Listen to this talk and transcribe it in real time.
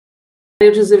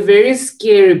It was a very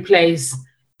scary place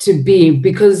to be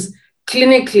because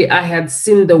clinically I had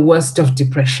seen the worst of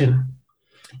depression.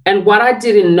 And what I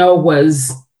didn't know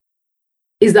is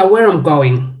that where I'm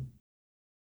going.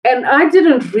 And I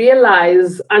didn't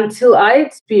realize until I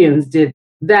experienced it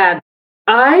that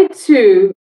I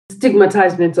too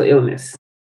stigmatize mental illness.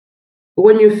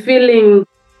 When you're feeling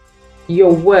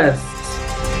your worst,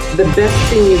 the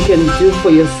best thing you can do for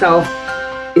yourself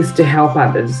is to help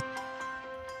others.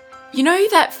 You know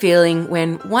that feeling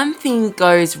when one thing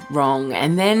goes wrong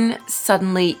and then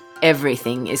suddenly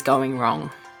everything is going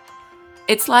wrong?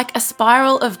 It's like a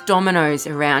spiral of dominoes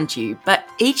around you, but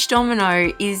each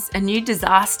domino is a new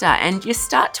disaster and you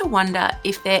start to wonder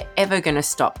if they're ever going to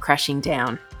stop crashing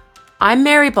down. I'm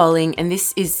Mary Bolling and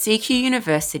this is CQ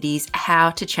University's How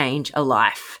to Change a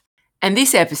Life. And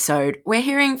this episode, we're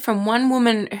hearing from one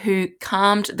woman who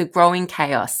calmed the growing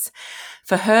chaos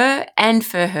for her and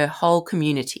for her whole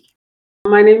community.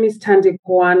 My name is Thandi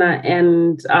Kwana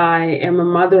and I am a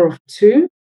mother of two.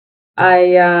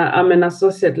 I'm an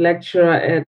associate lecturer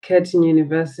at Curtin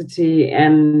University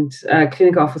and a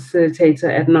clinical facilitator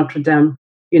at Notre Dame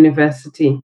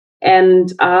University.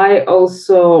 And I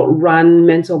also run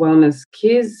Mental Wellness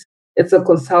Keys. It's a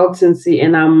consultancy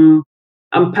and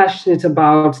I'm passionate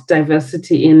about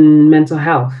diversity in mental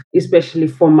health, especially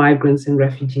for migrants and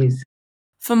refugees.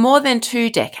 For more than 2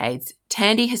 decades,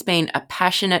 Thandi has been a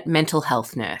passionate mental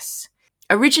health nurse.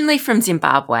 Originally from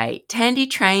Zimbabwe, Thandi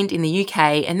trained in the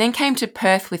UK and then came to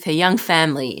Perth with her young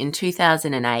family in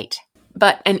 2008.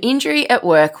 But an injury at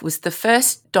work was the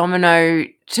first domino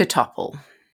to topple.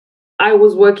 I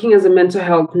was working as a mental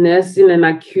health nurse in an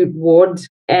acute ward,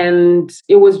 and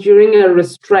it was during a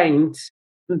restraint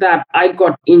that I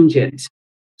got injured.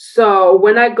 So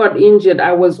when I got injured,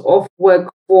 I was off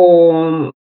work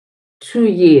for 2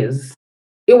 years.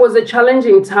 It was a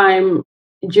challenging time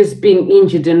just being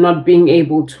injured and not being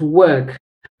able to work.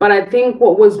 But I think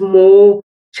what was more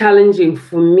challenging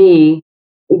for me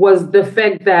was the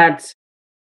fact that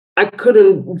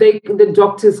the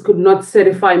doctors could not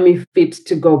certify me fit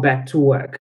to go back to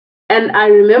work. And I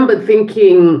remember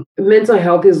thinking mental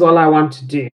health is all I want to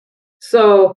do.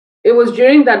 So it was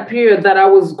during that period that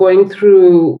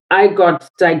I got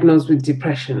diagnosed with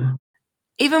depression.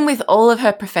 Even with all of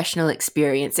her professional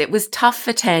experience, it was tough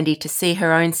for Thandi to see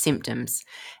her own symptoms,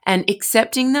 and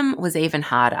accepting them was even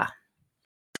harder.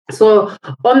 So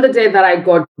on the day that I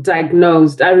got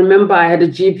diagnosed, I remember I had a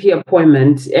GP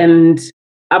appointment and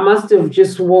I must have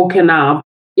just woken up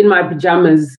in my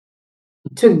pajamas,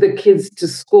 took the kids to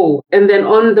school. And then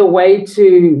on the way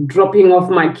to dropping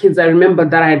off my kids, I remember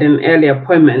that I had an early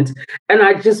appointment and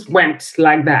I just went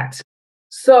like that.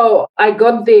 So I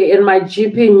got there and my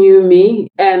GP knew me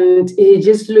and he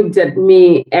just looked at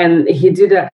me and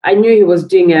I knew he was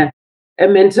doing a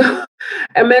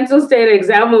mental state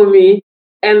exam on me.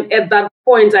 And at that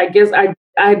point, I guess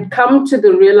I'd come to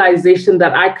the realization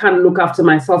that I can't look after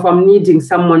myself. I'm needing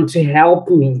someone to help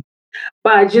me.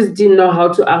 But I just didn't know how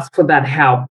to ask for that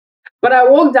help. But I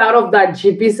walked out of that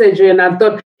GP surgery and I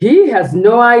thought, he has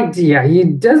no idea. He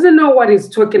doesn't know what he's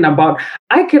talking about.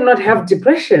 I cannot have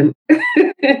depression.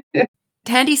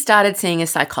 Thandi started seeing a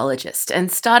psychologist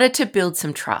and started to build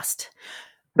some trust.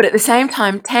 But at the same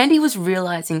time, Thandi was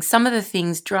realizing some of the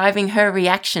things driving her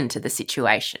reaction to the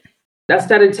situation. I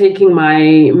started taking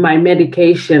my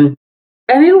medication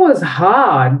and it was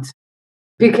hard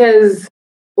because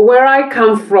where I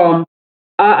come from,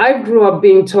 I grew up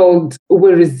being told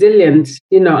we're resilient,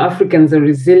 Africans are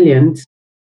resilient,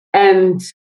 and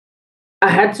I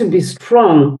had to be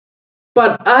strong.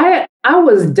 But I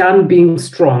was done being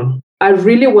strong. I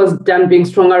really was done being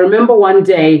strong. I remember one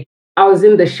day I was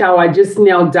in the shower, I just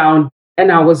knelt down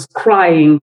and I was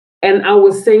crying. And I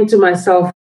was saying to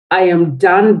myself, I am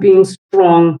done being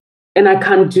strong and I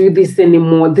can't do this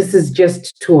anymore. This is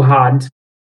just too hard.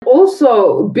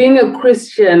 Also, being a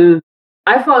Christian,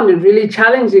 I found it really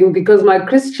challenging because my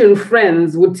Christian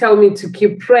friends would tell me to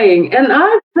keep praying, and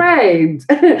I prayed.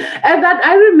 And that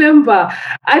I remember,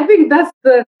 I think that's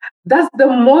the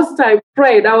most I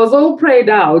prayed. I was all prayed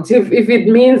out, if it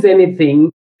means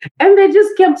anything. And they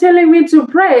just kept telling me to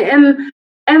pray. And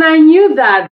I knew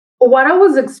that what I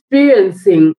was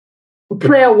experiencing,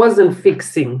 prayer wasn't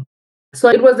fixing. So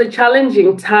it was a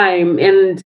challenging time,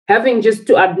 and having just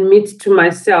to admit to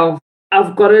myself,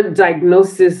 I've got a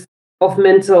diagnosis of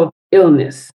mental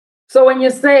illness. So when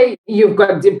you say you've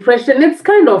got depression, it's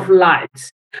kind of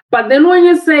light. But then when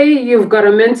you say you've got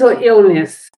a mental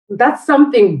illness, that's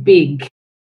something big.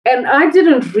 And I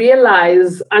didn't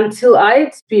realize until I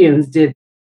experienced it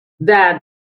that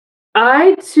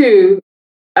I too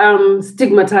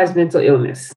stigmatized mental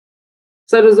illness.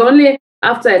 So it was only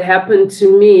after it happened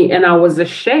to me, and I was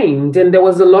ashamed, and there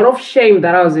was a lot of shame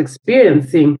that I was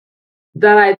experiencing,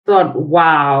 that I thought,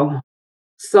 wow.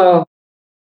 So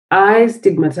I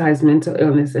stigmatize mental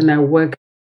illness and I work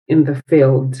in the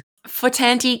field. For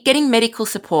Tandy, getting medical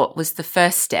support was the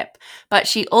first step, but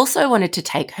she also wanted to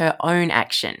take her own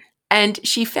action. And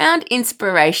she found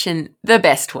inspiration the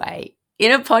best way,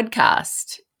 in a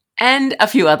podcast and a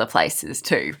few other places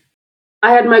too.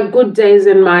 I had my good days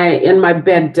and my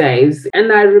bad days.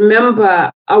 And I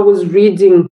remember I was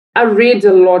reading. I read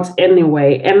a lot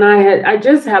anyway, and I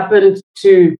just happened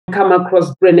to come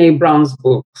across Brené Brown's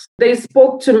books. They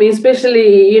spoke to me,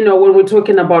 especially, when we're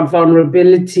talking about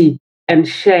vulnerability and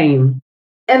shame.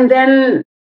 And then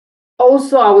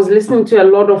also I was listening to a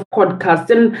lot of podcasts,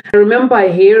 and I remember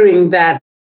hearing that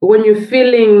when you're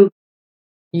feeling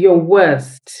your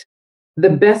worst, the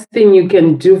best thing you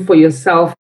can do for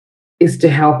yourself is to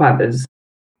help others.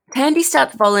 Tandy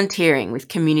starts volunteering with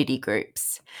community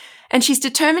groups. And she's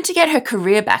determined to get her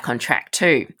career back on track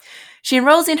too. She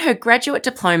enrolls in her graduate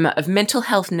diploma of mental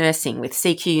health nursing with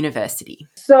CQ University.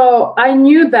 So I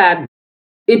knew that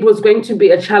it was going to be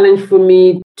a challenge for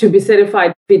me to be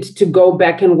certified fit to go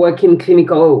back and work in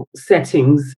clinical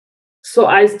settings. So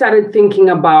I started thinking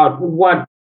about what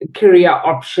career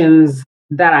options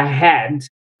that I had.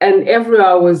 And everywhere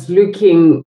I was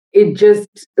looking, it just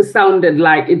sounded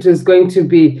like it was going to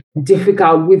be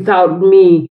difficult without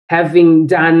me having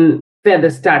done further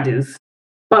studies.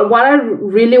 But what I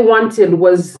really wanted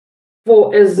was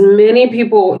for as many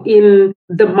people in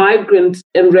the migrant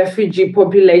and refugee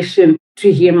population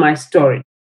to hear my story.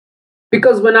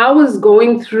 Because when I was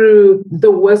going through the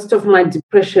worst of my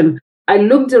depression, I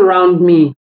looked around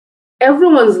me.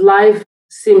 Everyone's life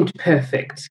seemed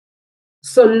perfect.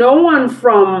 So no one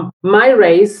from my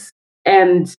race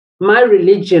and my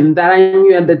religion that I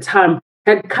knew at the time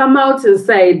had come out and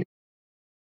said,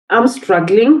 I'm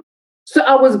struggling. So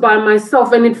I was by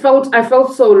myself, and I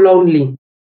felt so lonely.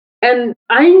 And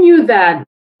I knew that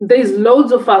there's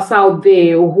loads of us out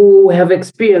there who have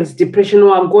experienced depression, who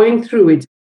are going through it,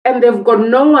 and they've got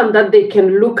no one that they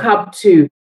can look up to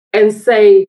and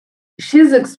say,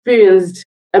 she's experienced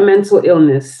a mental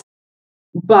illness,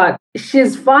 but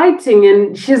she's fighting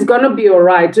and she's going to be all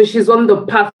right. So she's on the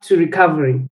path to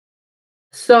recovery.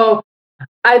 So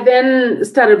I then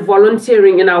started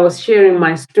volunteering and I was sharing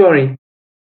my story.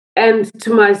 And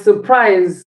to my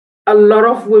surprise, a lot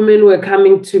of women were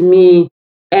coming to me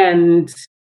and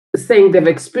saying they've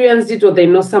experienced it or they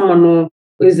know someone who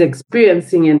is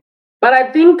experiencing it. But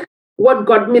I think what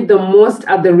got me the most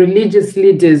are the religious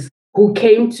leaders who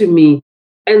came to me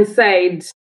and said,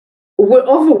 we're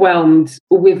overwhelmed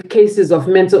with cases of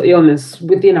mental illness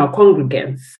within our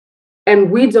congregants, and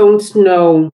we don't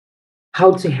know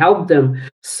how to help them.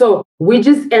 So we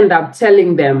just end up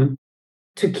telling them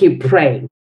to keep praying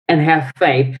and have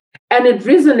faith. And it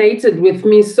resonated with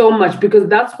me so much because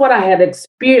that's what I had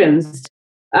experienced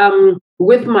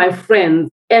with my friends.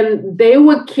 And they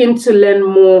were keen to learn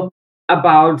more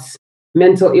about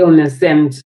mental illness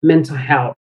and mental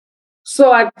health.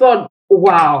 So I thought,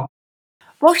 wow.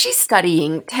 While she's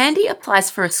studying, Tandy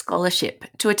applies for a scholarship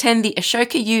to attend the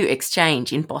Ashoka U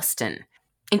Exchange in Boston.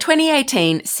 In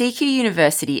 2018, CQ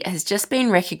University has just been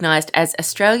recognised as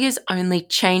Australia's only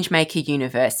Changemaker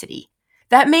University.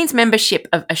 That means membership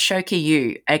of Ashoka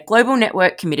U, a global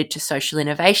network committed to social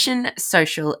innovation,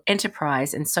 social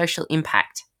enterprise, and social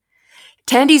impact.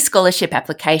 Tandy's scholarship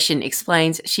application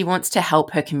explains she wants to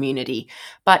help her community,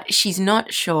 but she's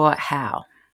not sure how.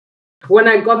 When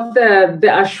I got the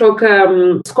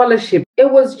Ashoka scholarship,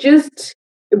 it was just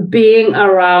being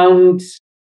around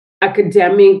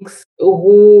academics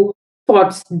who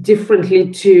thought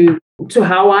differently to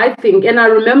how I think. And I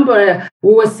remember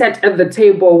we were sat at the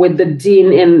table with the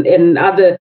dean and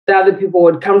the other people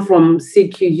who had come from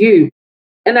CQU.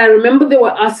 And I remember they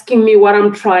were asking me what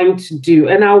I'm trying to do.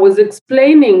 And I was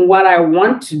explaining what I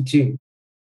want to do.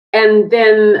 And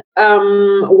then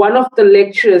one of the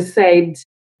lecturers said,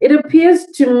 it appears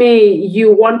to me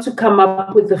you want to come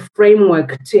up with a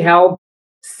framework to help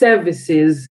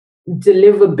services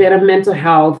deliver better mental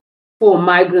health for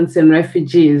migrants and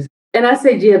refugees. And I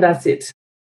said, yeah, that's it.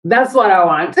 That's what I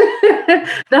want.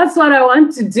 That's what I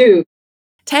want to do.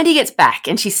 Tandy gets back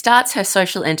and she starts her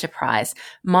social enterprise,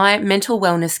 My Mental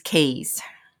Wellness Keys.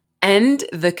 And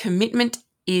the commitment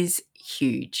is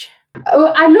huge.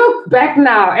 I look back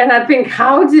now and I think,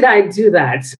 how did I do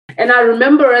that? And I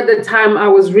remember at the time I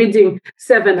was reading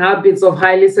 7 Habits of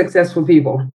Highly Successful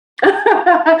People.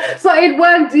 So it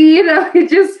worked,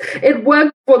 it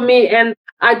worked for me. And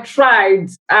I tried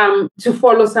to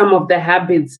follow some of the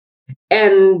habits.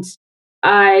 And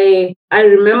I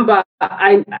remember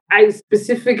I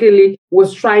specifically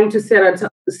was trying to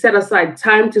set aside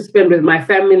time to spend with my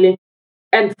family.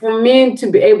 And for me to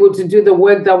be able to do the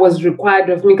work that was required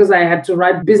of me, because I had to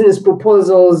write business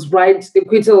proposals, write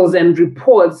acquittals and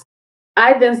reports,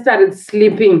 I then started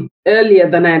sleeping earlier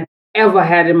than I'd ever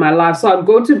had in my life. So I'd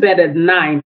go to bed at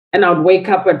 9 and I'd wake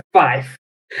up at 5.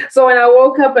 So when I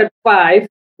woke up at 5,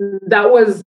 that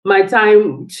was my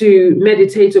time to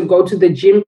meditate or go to the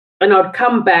gym. And I'd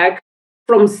come back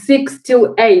from 6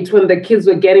 till 8 when the kids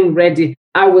were getting ready.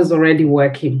 I was already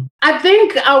working. I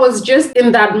think I was just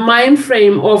in that mind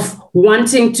frame of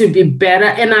wanting to be better.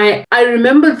 And I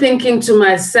remember thinking to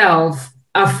myself,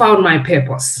 I found my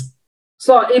purpose.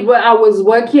 So I was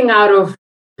working out of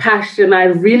passion. I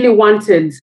really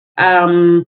wanted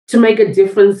to make a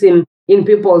difference in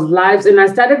people's lives. And I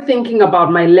started thinking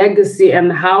about my legacy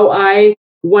and how I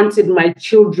wanted my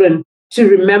children to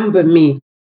remember me.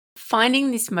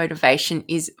 Finding this motivation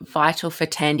is vital for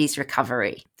Tandy's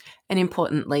recovery. And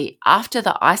importantly, after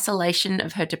the isolation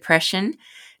of her depression,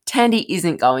 Tandy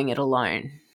isn't going it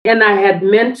alone. And I had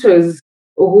mentors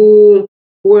who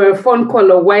were a phone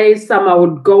call away. Some I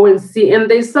would go and see, and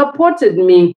they supported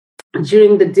me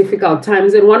during the difficult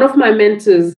times. And one of my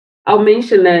mentors, I'll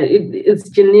mention it's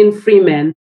Janine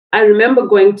Freeman. I remember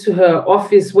going to her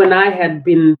office when I had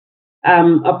been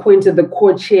appointed the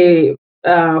co-chair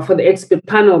for the expert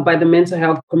panel by the Mental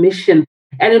Health Commission.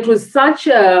 And it was such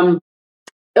a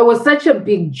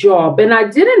big job. And I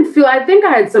think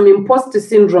I had some imposter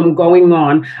syndrome going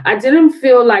on. I didn't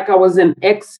feel like I was an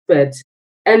expert.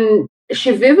 And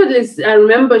I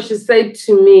remember she said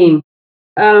to me,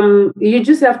 you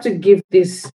just have to give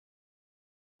this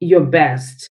your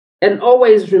best. And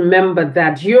always remember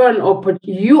that you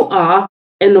are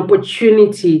an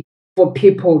opportunity for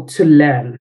people to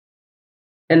learn.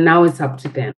 And now it's up to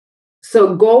them.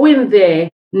 So go in there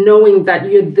knowing that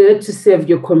you're there to serve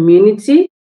your community.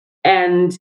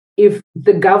 And if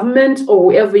the government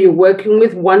or whoever you're working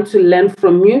with want to learn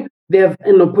from you, they have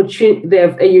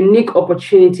a unique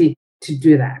opportunity to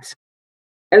do that.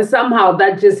 And somehow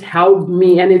that just helped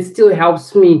me, and it still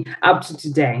helps me up to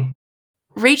today.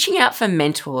 Reaching out for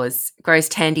mentors grows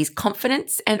Tandy's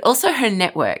confidence and also her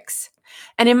networks.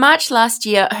 And in March last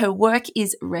year, her work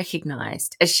is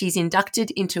recognised as she's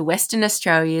inducted into Western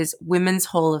Australia's Women's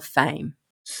Hall of Fame.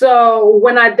 So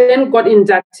when I then got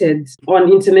inducted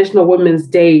on International Women's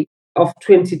Day of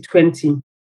 2020,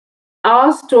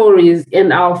 our stories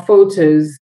and our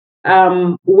photos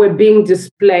were being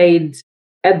displayed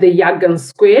at the Yagan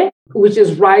Square, which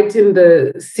is right in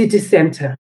the city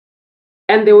centre.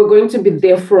 And they were going to be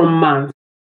there for a month.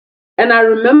 And I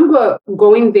remember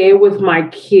going there with my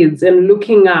kids and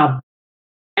looking up.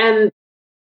 And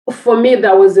for me,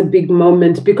 that was a big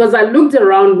moment because I looked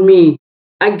around me.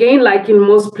 Again, like in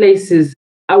most places,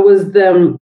 I was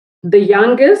the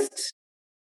youngest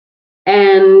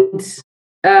and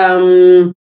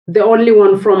the only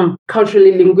one from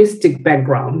culturally linguistic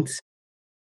background.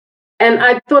 And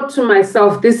I thought to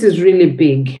myself, this is really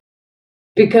big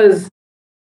because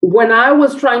when I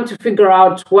was trying to figure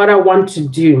out what I want to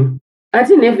do, I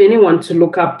didn't have anyone to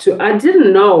look up to. I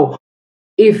didn't know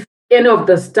if any of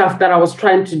the stuff that I was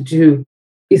trying to do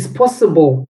is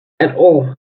possible at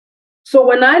all. So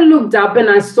when I looked up and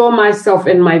I saw myself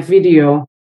in my video,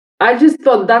 I just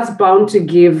thought that's bound to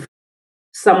give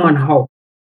someone hope.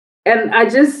 And I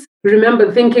just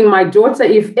remember thinking, my daughter,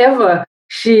 if ever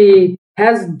she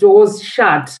has doors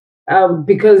shut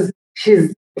because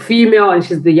she's female and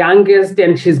she's the youngest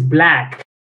and she's Black,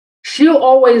 she'll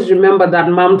always remember that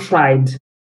mom tried.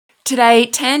 Today,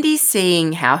 Tandy's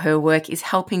seeing how her work is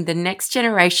helping the next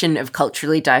generation of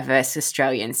culturally diverse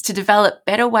Australians to develop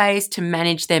better ways to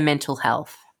manage their mental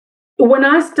health. When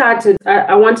I started,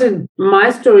 I wanted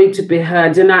my story to be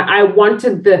heard, and I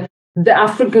wanted the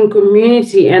African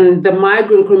community and the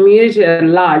migrant community at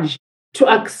large to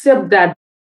accept that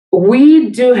we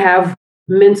do have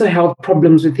mental health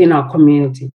problems within our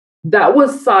community. That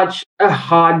was such a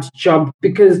hard job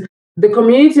because the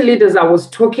community leaders I was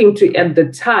talking to at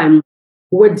the time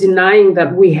were denying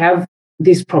that we have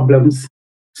these problems.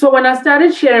 So when I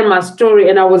started sharing my story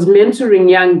and I was mentoring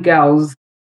young girls,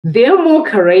 they're more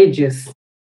courageous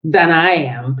than I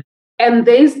am. And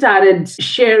they started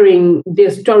sharing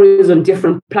their stories on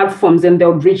different platforms and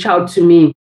they'll reach out to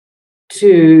me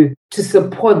to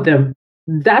support them.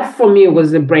 That for me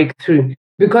was a breakthrough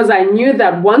because I knew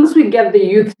that once we get the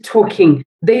youth talking,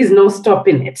 there is no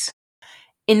stopping it.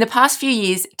 In the past few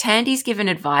years, Tandy's given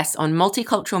advice on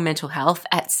multicultural mental health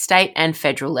at state and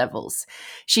federal levels.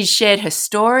 She's shared her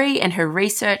story and her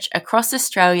research across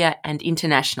Australia and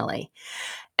internationally.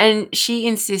 And she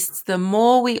insists the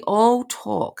more we all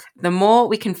talk, the more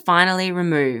we can finally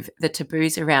remove the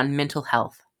taboos around mental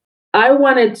health. I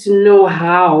wanted to know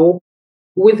how,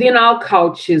 within our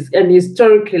cultures and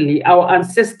historically, our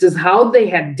ancestors, how they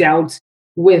had dealt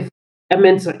with a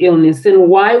mental illness and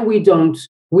why we don't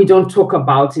talk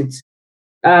about it,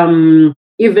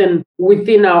 even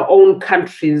within our own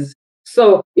countries.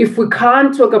 So if we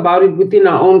can't talk about it within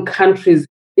our own countries,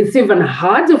 it's even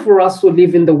harder for us who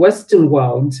live in the Western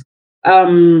world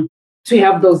to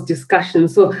have those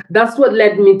discussions. So that's what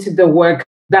led me to the work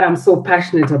that I'm so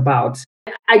passionate about.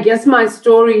 I guess my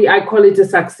story, I call it a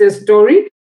success story,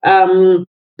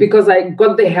 because I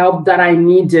got the help that I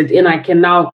needed and I can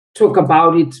now talk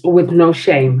about it with no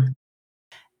shame.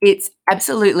 It's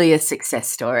absolutely a success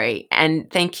story,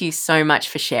 and thank you so much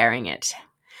for sharing it.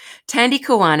 Tandy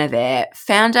Kawana there,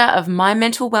 founder of My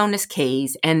Mental Wellness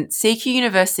Keys and CQ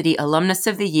University Alumnus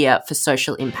of the Year for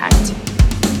Social Impact.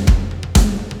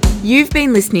 You've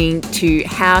been listening to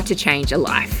How to Change a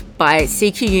Life by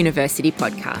CQ University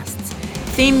Podcasts.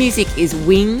 Theme music is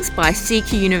Wings by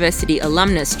CQ University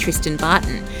alumnus Tristan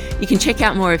Barton. You can check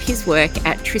out more of his work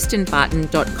at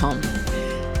tristanbarton.com.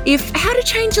 If How to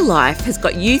Change a Life has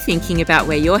got you thinking about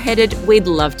where you're headed, we'd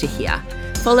love to hear.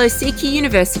 Follow CQ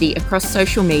University across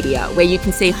social media, where you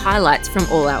can see highlights from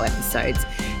all our episodes.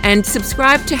 And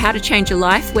subscribe to How to Change a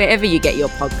Life wherever you get your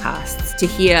podcasts to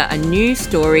hear a new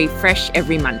story fresh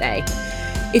every Monday.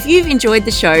 If you've enjoyed the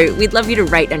show, we'd love you to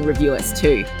rate and review us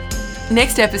too.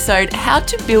 Next episode, how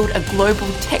to build a global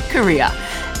tech career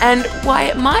and why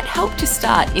it might help to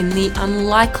start in the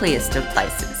unlikeliest of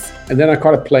places. And then I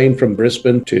caught a plane from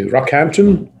Brisbane to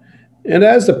Rockhampton. And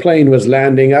as the plane was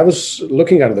landing, I was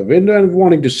looking out of the window and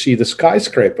wanting to see the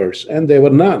skyscrapers, and there were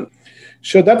none.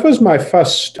 So that was my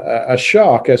first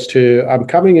shock as to I'm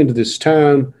coming into this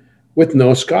town with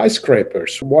no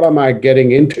skyscrapers. What am I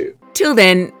getting into? Till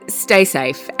then, stay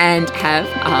safe and have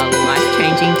a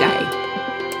life-changing day.